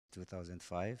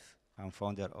2005. I'm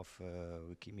founder of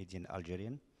Wikimedia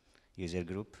Algerian user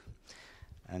group,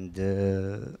 and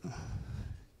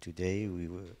today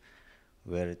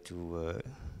were to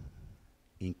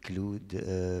include,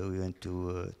 we want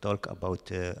to talk about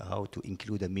how to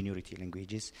include the minority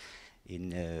languages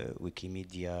in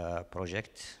Wikimedia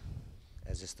project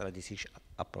as a strategic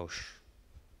approach.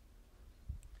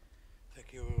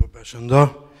 Thank you,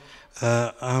 Bashanda.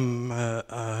 I'm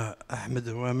Ahmed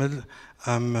Wamel.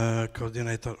 I'm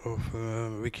coordinator of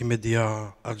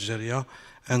Wikimedia Algeria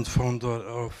and founder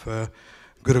of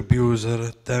group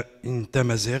user in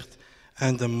Tamazight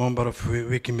and a member of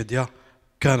Wikimedia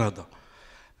Canada.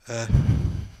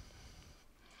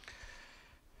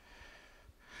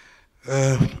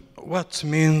 What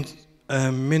means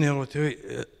minority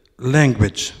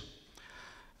language?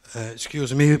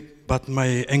 Excuse me, but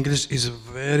my English is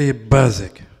very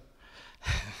basic.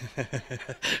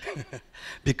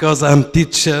 Because I'm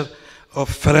teacher of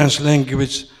French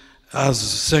language as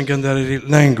secondary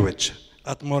language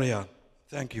at Montreal.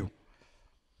 Thank you.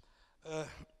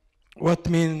 What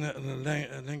mean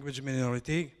language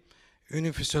minority?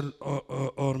 Universal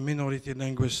or minority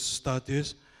language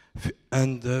status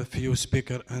and few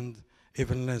speaker and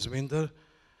even less writer.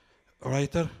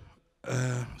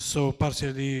 So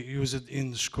partially used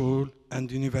in school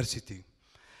and university,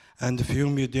 and few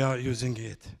media using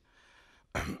it.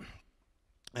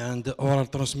 And the oral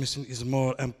transmission is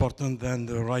more important than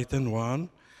the written one,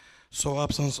 so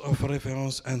absence of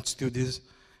reference and studies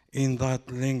in that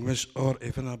language or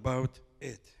even about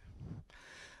it.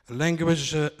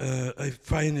 Language,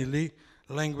 finally,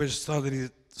 language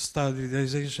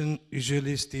standardization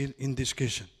usually still in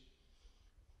discussion.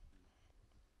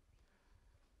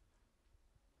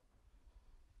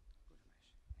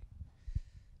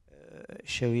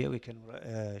 Shawi,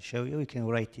 we can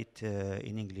write it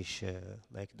in English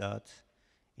like that.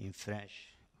 In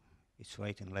French, it's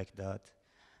written like that.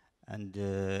 And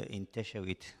in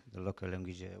Teshawit, the local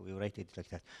language, we write it like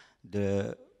that.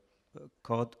 The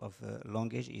code of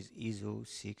language is ISO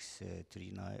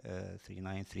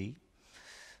 63993.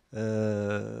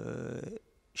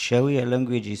 Shawi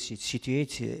language is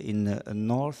situated in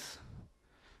north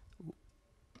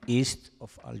east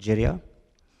of Algeria.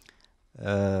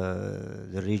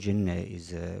 The region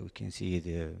is, we can see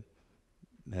the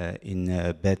in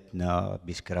Betna,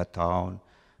 Biskra town,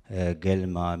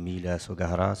 Gelma, Mila,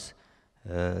 Sogahras.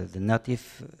 The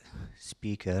native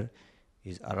speaker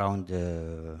is around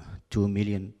 2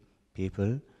 million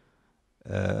people.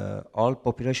 All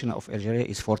population of Algeria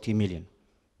is 40 million.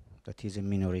 That is a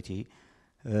minority.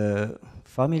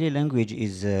 Family language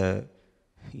is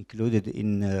included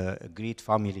in a great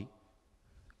family,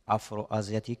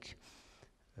 Afro-Asiatic,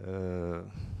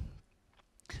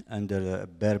 under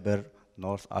Berber,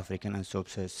 North African and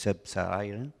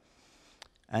Sub-Saharan,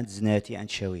 and Znati and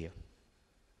Shawiya.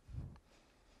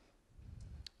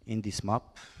 In this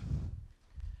map,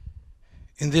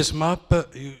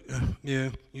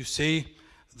 you see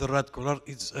the red color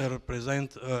is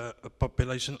represent a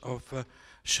population of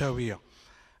Shawiya.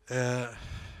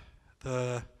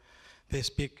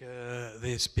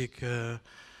 They speak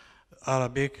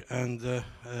Arabic and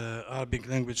Arabic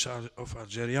language of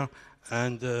Algeria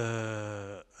and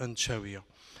Shawiya,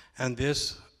 and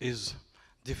this is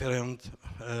different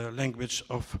language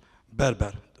of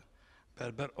Berber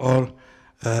or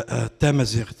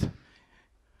Tamazight.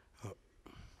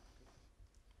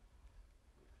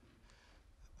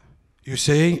 You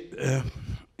say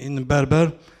in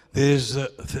Berber there is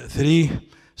three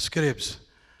scripts.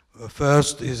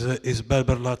 First is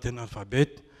Berber Latin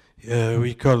alphabet.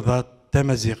 We call that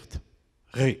Tamazight,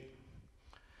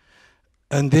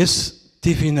 and this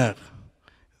Tifiner.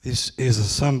 This is a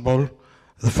symbol,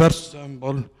 the first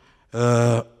symbol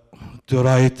to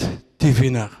write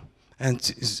Tifiner, and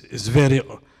is very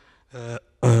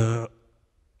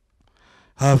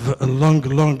have a long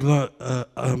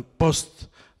post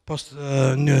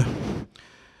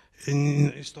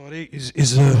in history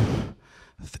is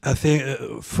I think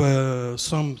for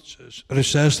some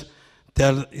research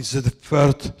tell is the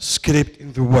first script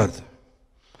in the world.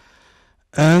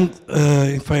 And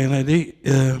finally,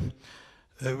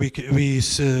 we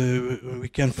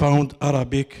can find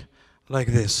Arabic like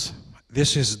this.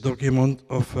 This is document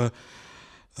of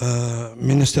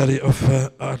Ministry of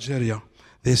Algeria.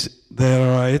 They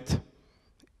write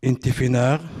in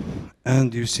Tifinar,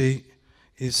 and you see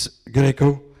it's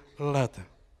Greco-Latin.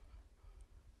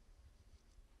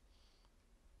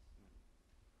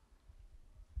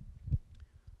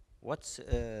 what's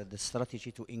the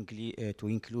strategy to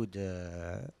include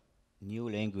new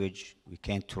language? We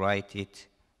can't write it,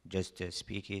 just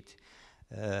speak it.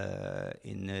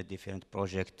 in different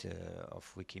projects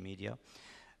of Wikimedia.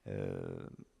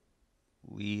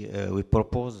 We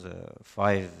propose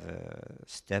 5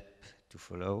 steps to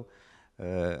follow.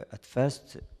 At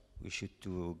first, we should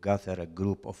to gather a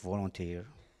group of volunteers,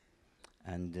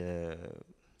 and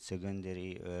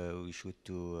secondary, we should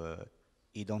to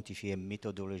identify a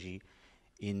methodology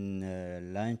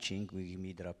in launching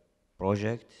Wikimedia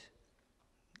project.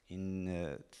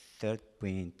 In third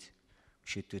point, we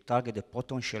should to target a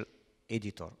potential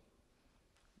editor.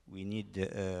 We need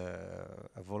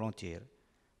a volunteer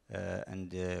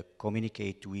and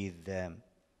communicate with them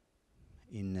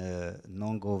in a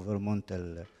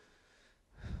non-governmental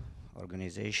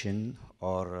organization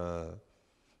or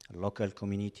local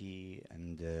community,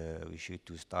 and we should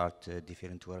to start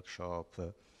different workshop,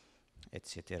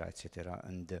 etc., etc.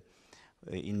 And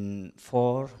in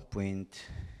 4 point,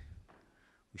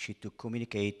 we should to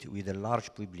communicate with a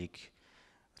large public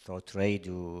through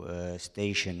radio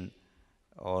station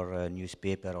or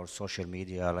newspaper or social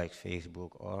media like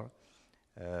Facebook or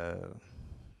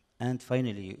and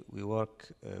finally we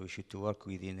should to work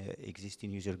within an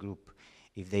existing user group.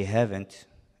 If they haven't,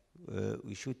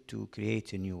 we should to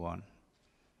create a new one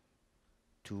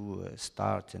to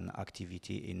start an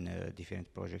activity in a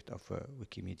different project of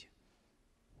Wikimedia.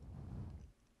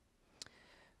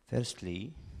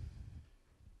 Firstly,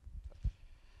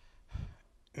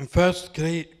 first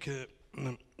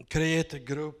create a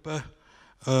group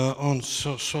on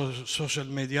social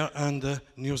media and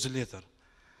newsletter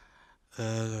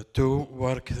to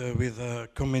work with a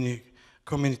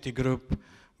community group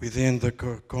within the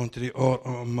country or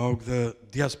among the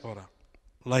diaspora,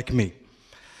 like me.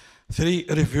 3,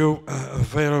 review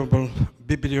available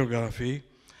bibliography.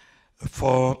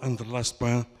 4, and the last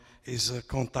one is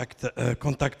contact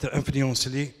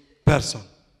influentially person.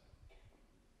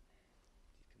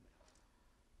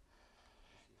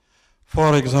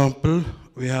 For example,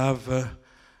 we have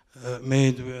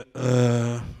made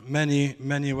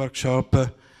many workshops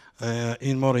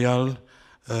in Montreal,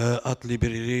 at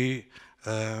library.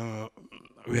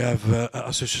 We have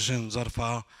Association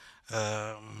Zarfa.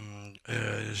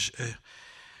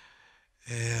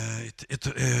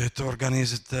 It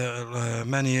organized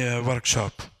many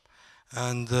workshops,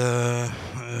 and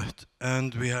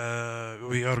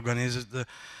we organized the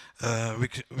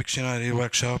Wiktionary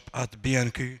workshop at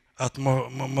BNQ at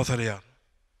Montreal.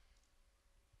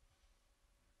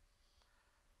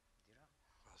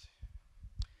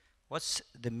 What's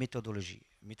the methodology?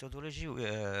 Methodology,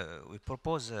 we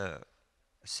propose a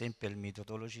simple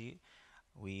methodology.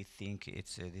 We think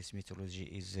this methodology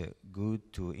is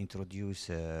good to introduce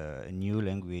a new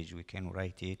language. We can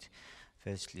write it.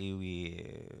 Firstly, we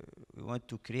want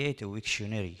to create a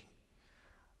Wiktionary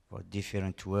for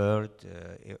different words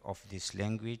of this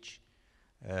language.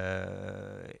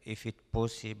 If it's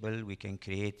possible, we can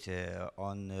create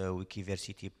on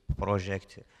Wikiversity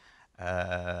project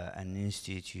an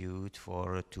institute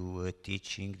for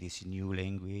teaching this new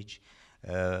language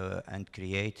and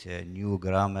create new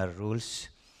grammar rules.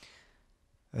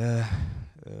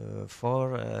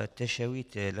 For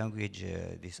Teshawit language,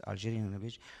 this Algerian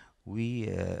language, we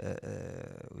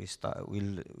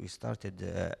started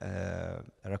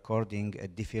recording a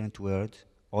different word,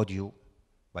 audio,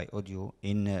 by audio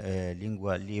in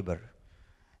lingua libre.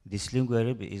 This lingua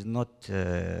libre is not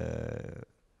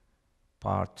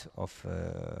part of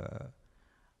a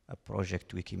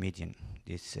project Wikimedian.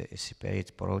 This is a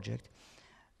separate project.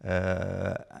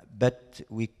 But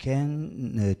we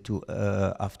can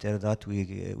after that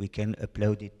we can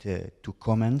upload it to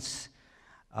Commons.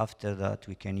 After that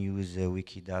we can use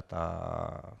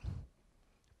Wikidata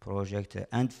project,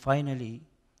 and finally,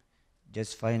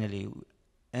 just finally,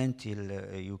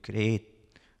 until you create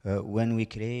when we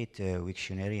create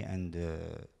Wiktionary and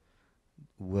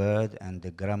word and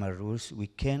the grammar rules, we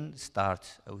can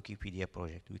start a Wikipedia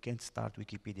project. We can start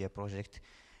Wikipedia project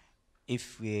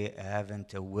if we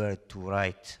haven't a word to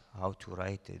write, how to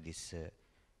write this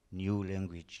new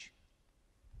language,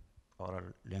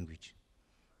 oral language.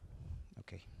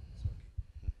 Okay.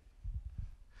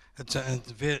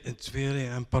 It's very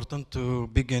important to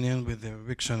begin with the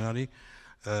Wiktionary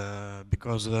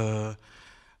because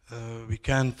we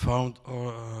can found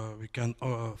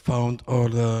all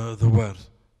the words,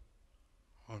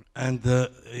 and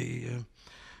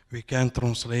we can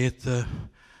translate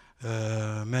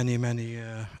many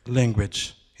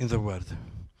language in the world.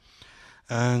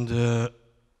 And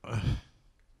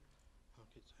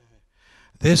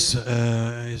this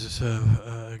is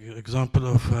an example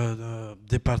of the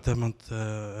department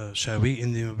Shawi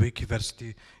in the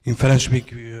Wikiversity, in French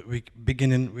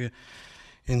beginning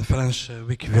in French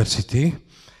Wikiversity.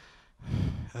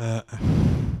 Uh,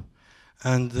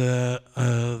 and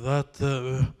that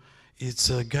it's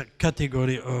a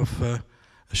category of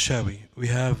Shawi. We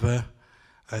have,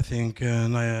 I think,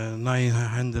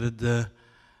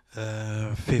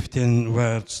 915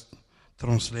 words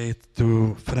translate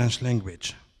to French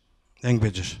languages.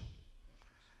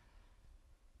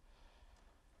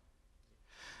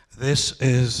 This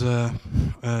is a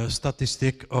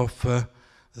statistic of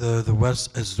the words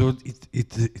Azul.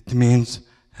 It means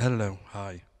hello,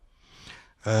 hi.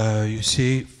 You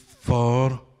see,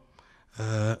 for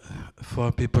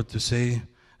people to say,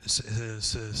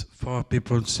 for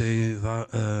people say that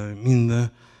in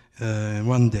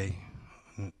one day.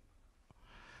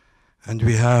 And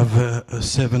we have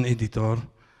 7 editor,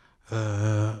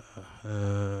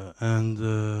 and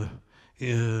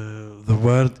the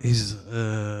word is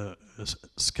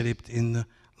script in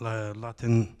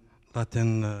Latin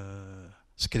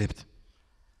script.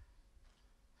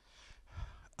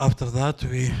 After that,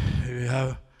 we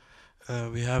have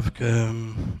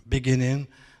beginning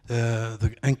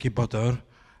the incubator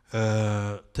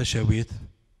Tashawit.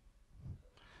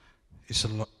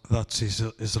 That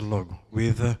is a logo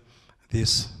with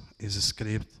this is a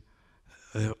script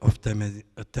of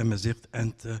Tamazight,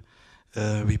 and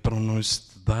we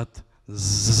pronounced that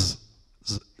z,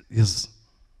 z.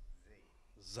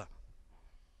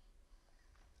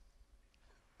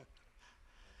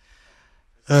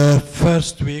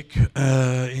 First week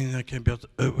in a computer,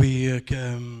 we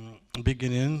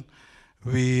beginning.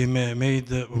 We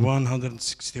made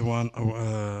 161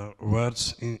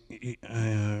 words in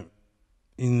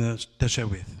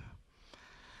Tashawit,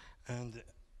 and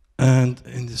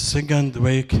in the second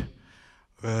week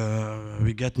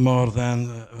we get more than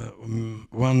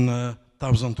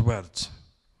 1,000 words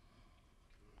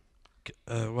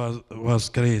was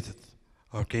created.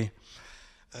 Okay.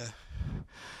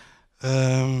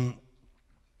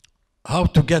 How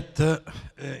to get a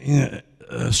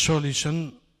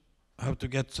solution? How to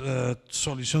get a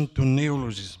solution to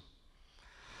neologism?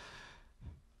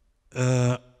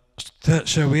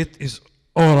 Shawit is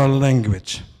oral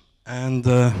language, and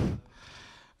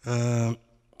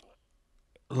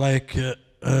like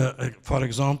for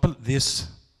example, this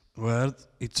word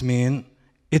it means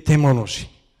etymology.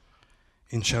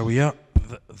 In Shawiya,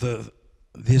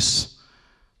 this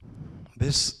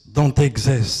don't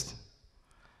exist.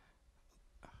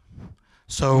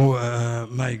 So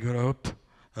my group,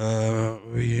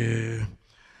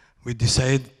 we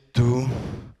decide to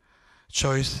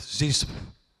choose this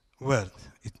word.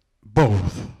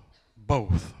 Both.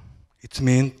 It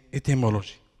means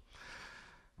etymology.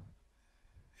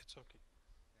 It's okay.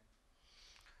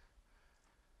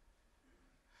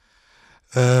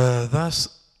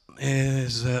 Thus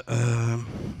is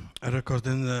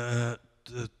recording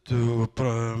to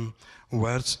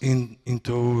words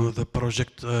into the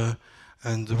project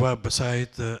and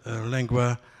website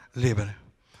Lingua Libre.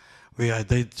 We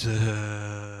added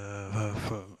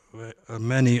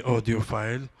many audio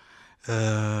files.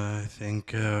 I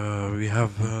think we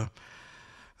have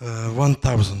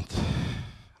 1,000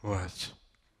 words.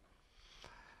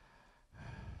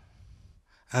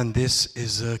 And this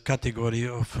is a category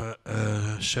of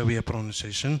Shawiya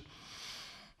pronunciation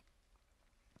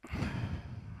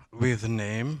with the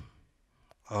name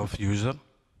of user.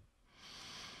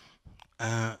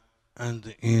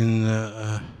 And in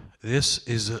this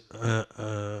is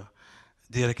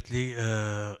directly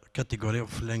category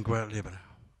of Lingua Libre.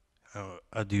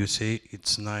 As you say,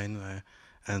 it's 9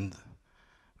 and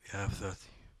we have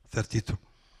 32.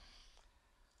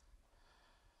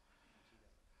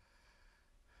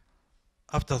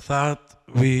 After that,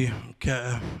 we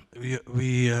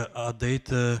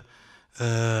update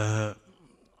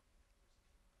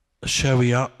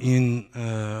Shawiya in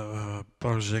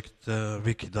project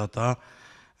Wikidata,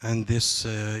 and this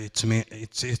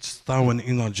it's town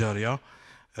in Algeria,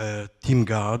 Team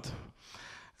Guard,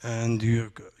 and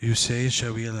you say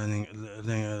Shawiya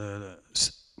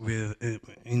with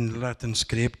in Latin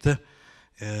script,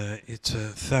 it's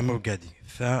Thamugadi.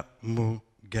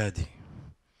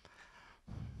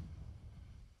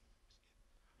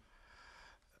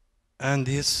 And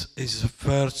this is the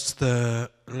first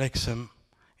lexem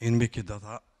in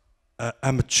Wikidata.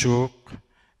 Approch,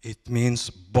 it means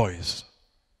boy.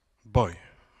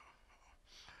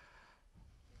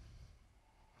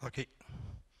 Okay.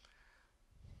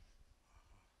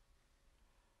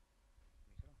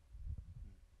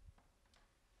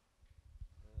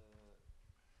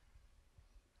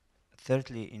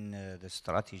 Thirdly, in the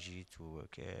strategy to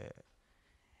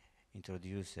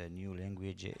introduce a new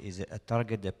language is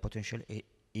target the potential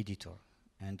editor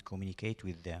and communicate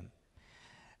with them.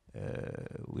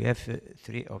 We have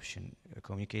three options.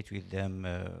 Communicate with them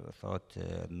through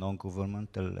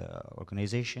non-governmental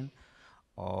organization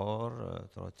or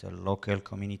through a local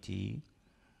community.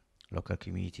 Local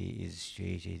community is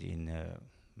situated in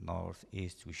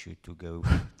northeast. We should to go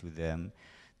to them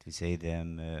to say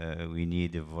them we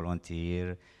need a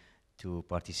volunteer to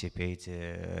participate,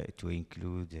 to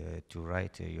include, to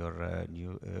write your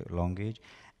new language,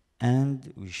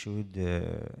 and we should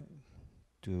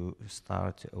to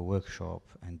start a workshop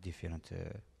and different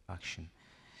action.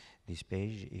 This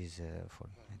page is for.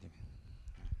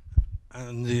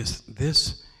 And this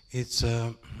it's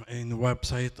in the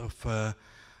website of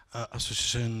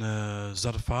Association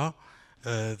Zarfa.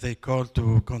 They call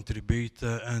to contribute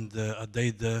and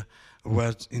update the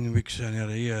words in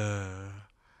Wiktionary.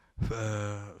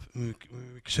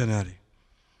 Wiktionary.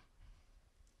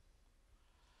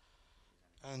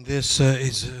 And this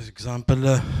is an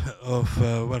example of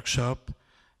a workshop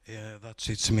that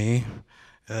it's me,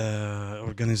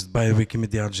 organized by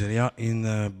Wikimedia Algeria in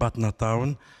Batna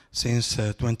town since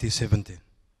 2017.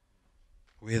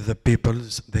 With the people,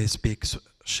 they speak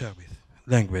Shawi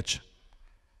language.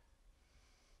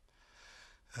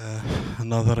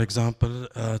 Another example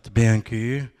at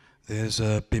BNQ, there's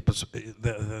people,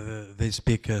 they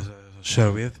speak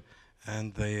Shawi,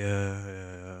 and they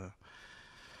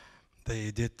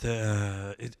edit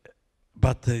it,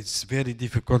 but it's very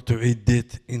difficult to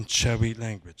edit in Shawi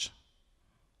language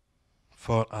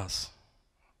for us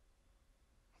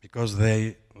because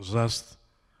they just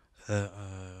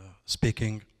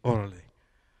speaking orally.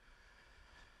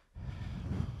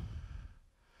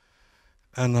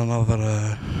 And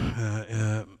another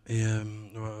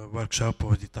workshop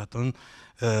or editathon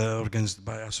organized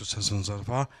by Association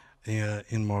Zarfa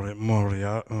in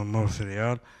Montreal,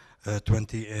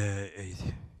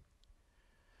 2018.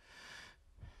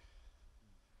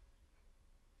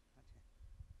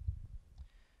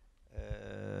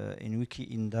 In Wiki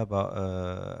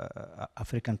Indaba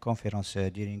African Conference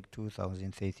during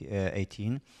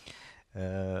 2018,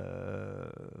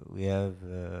 we have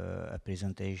a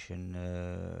presentation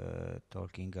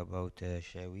talking about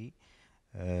Shawi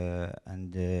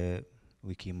and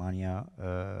Wikimania.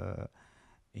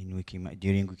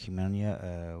 During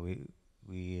Wikimania,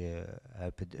 we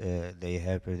helped. They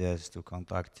helped us to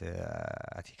contact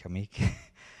Atikamik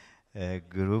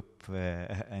group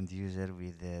and user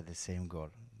with the same goal.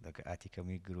 The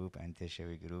Atikamik group and the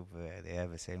Shawi group, they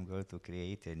have the same goal to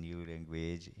create a new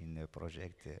language in a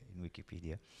project in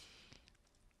Wikipedia.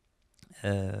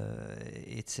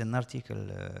 It's an article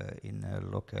in a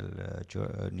local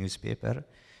newspaper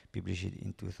published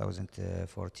in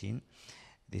 2014.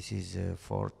 This is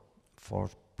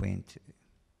fourth point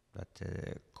that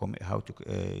how to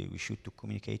we should to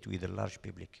communicate with a large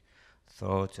public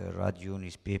through radio,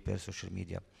 newspaper, social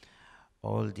media.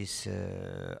 All this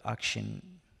action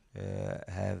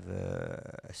have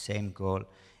same goal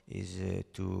is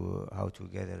to how to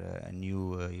gather a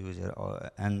new user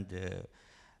and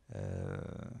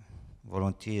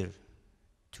volunteer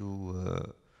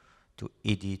to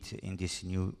edit in this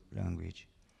new language.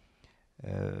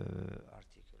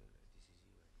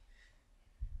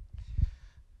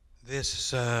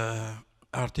 This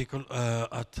article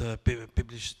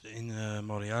published in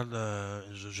Montreal,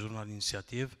 Journal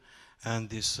Initiative, and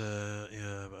this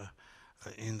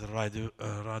in the Radio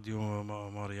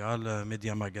Montreal,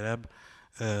 Media Maghreb.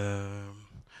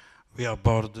 We are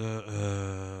board.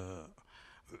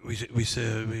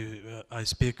 I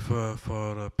speak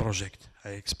for a project. I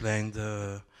explained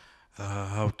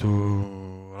how to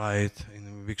write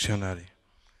in Wiktionary.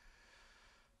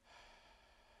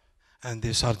 And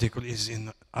this article is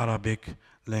in Arabic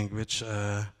language.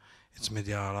 It's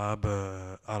Media Arab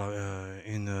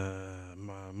in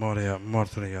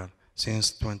Montreal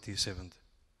since 2017.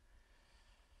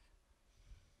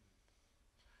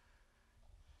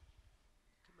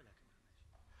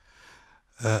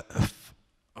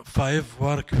 Five,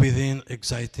 work within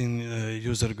exciting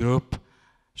user group,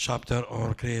 chapter,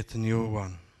 or create a new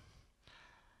one.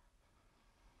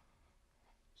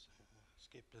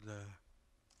 Skip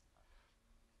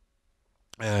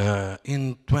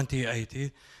in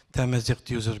 2018, Tamazight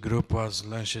user group was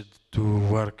launched to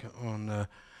work on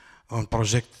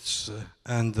projects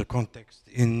and the context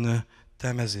in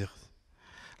Tamazight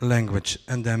language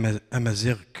and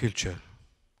Amazigh culture.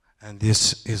 And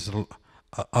this is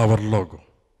our logo.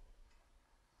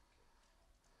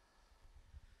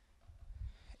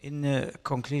 In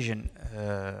conclusion,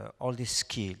 all this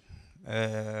skill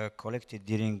collected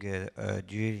during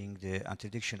the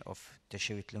introduction of the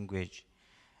Shawi language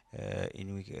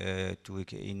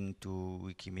into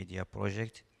Wikimedia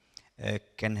project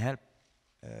can help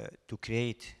to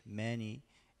create many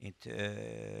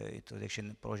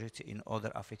introduction projects in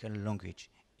other African language.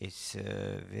 It's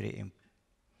very,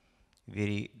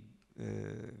 very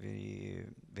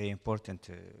important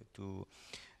to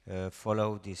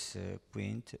follow this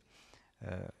point,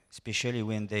 especially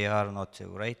when they are not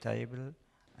writable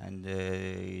and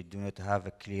do not have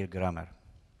a clear grammar.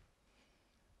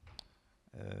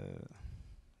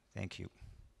 Thank you.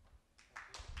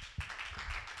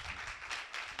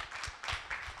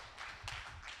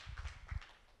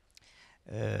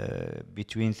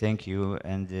 Between thank you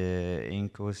and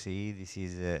Inkosi, this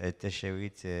is a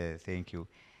Tashawit, thank you.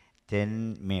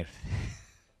 10 mirth.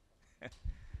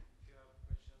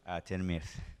 10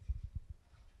 mirth.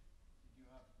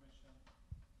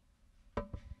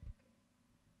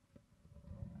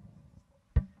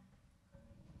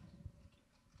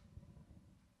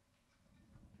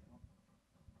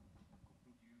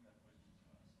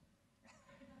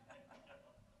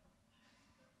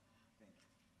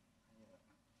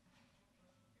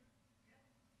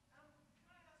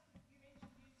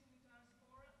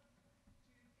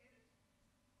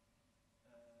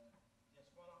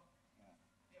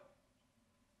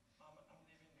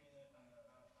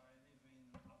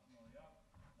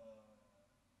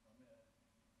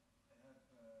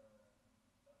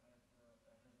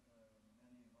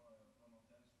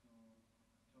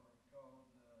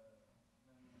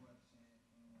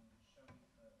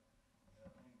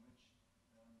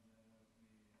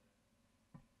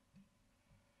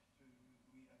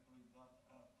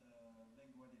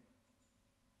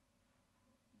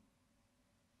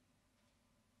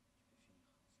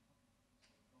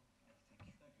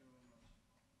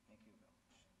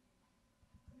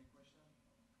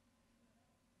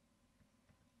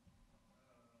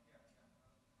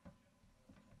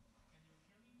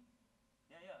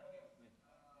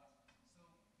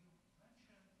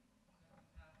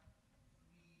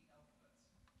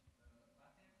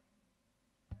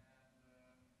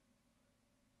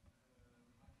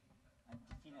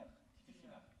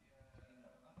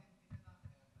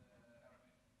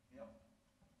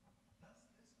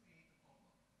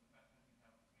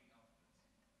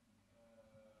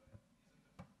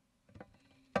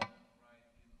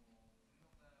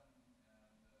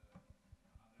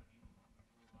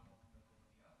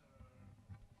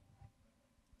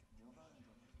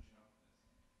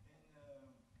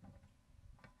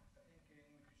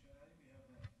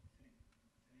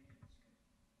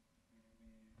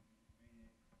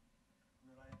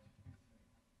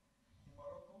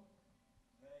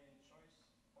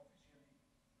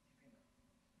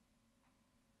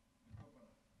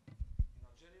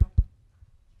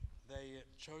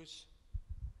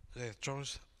 They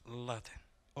chose Latin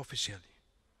officially.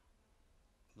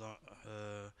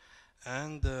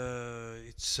 And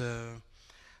it's there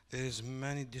is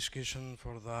many discussion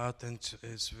for that, and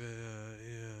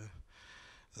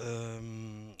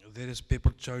there is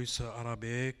people choose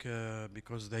Arabic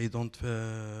because they don't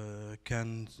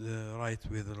can write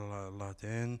with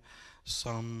Latin.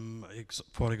 Some,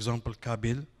 for example,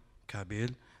 Kabil,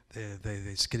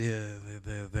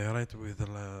 they write with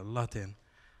Latin.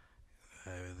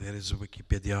 There is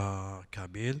Wikipedia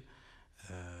Kabil.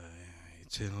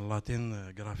 It's in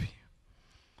Latin graphy.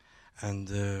 And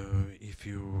if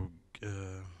you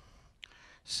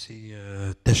see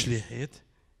تشليحات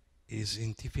is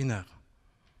in Tifinagh.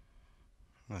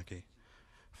 Okay.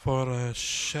 For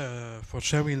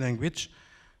Shawi language,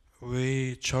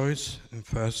 we choose in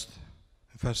first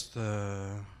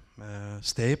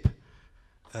step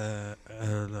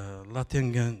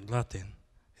Latin.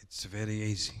 It's very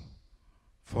easy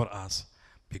for us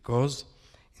because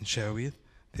in Shawi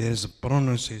there is a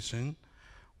pronunciation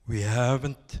we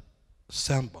haven't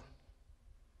sample.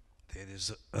 There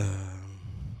is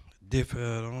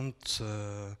different.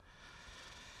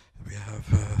 We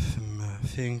have I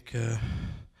think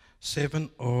 7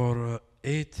 or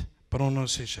 8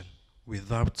 pronunciation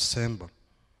without sample.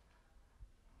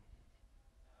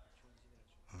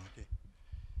 Okay.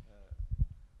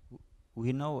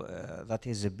 We know that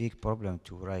is a big problem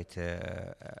to write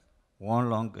one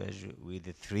language with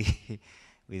the three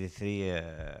with the three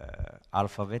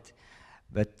alphabet.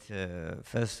 But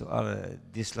first of all,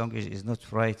 this language is not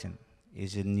written.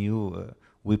 It's a new.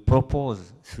 We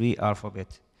propose 3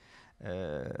 alphabet.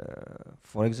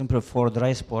 For example, for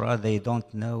diaspora, they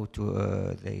don't know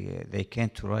to. They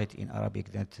can't write in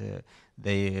Arabic. That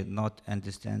they not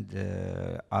understand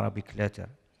the Arabic letter.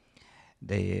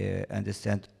 They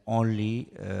understand only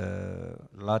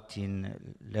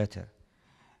Latin letter.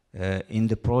 In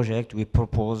the project, we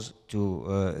propose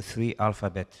to 3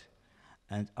 alphabet,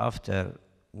 and after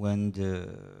when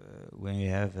you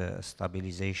have a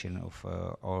stabilization of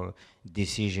or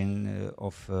decision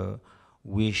of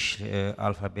which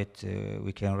alphabet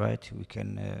we can write, we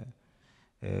can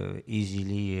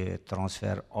easily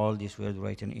transfer all this word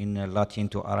written in Latin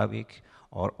to Arabic,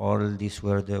 or all this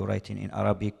word written in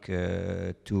Arabic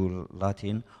to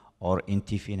Latin, or in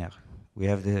Tifinagh. We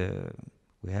have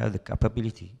the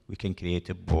capability. We can create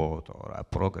a board or a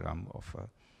program of.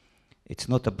 It's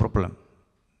not a problem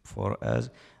for us,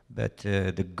 but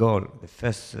the goal, the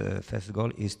first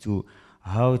goal, is to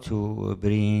how to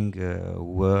bring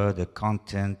word, the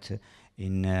content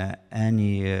in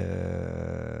any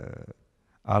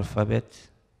alphabet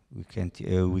we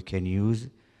can use.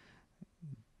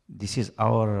 This is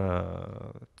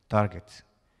our target,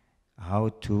 how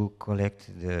to collect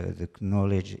the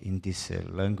knowledge in this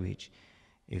language.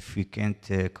 If we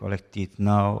can't collect it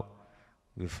now,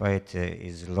 we fight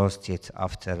is lost it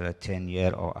after 10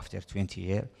 years or after 20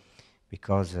 years,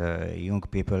 because young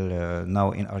people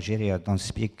now in Algeria don't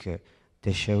speak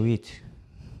Teshawit.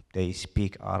 They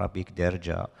speak Arabic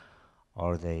Derja,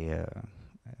 or they...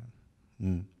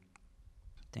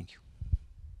 Thank you.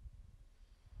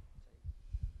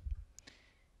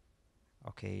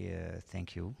 Okay,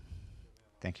 thank you.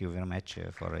 Thank you very much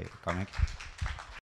for coming.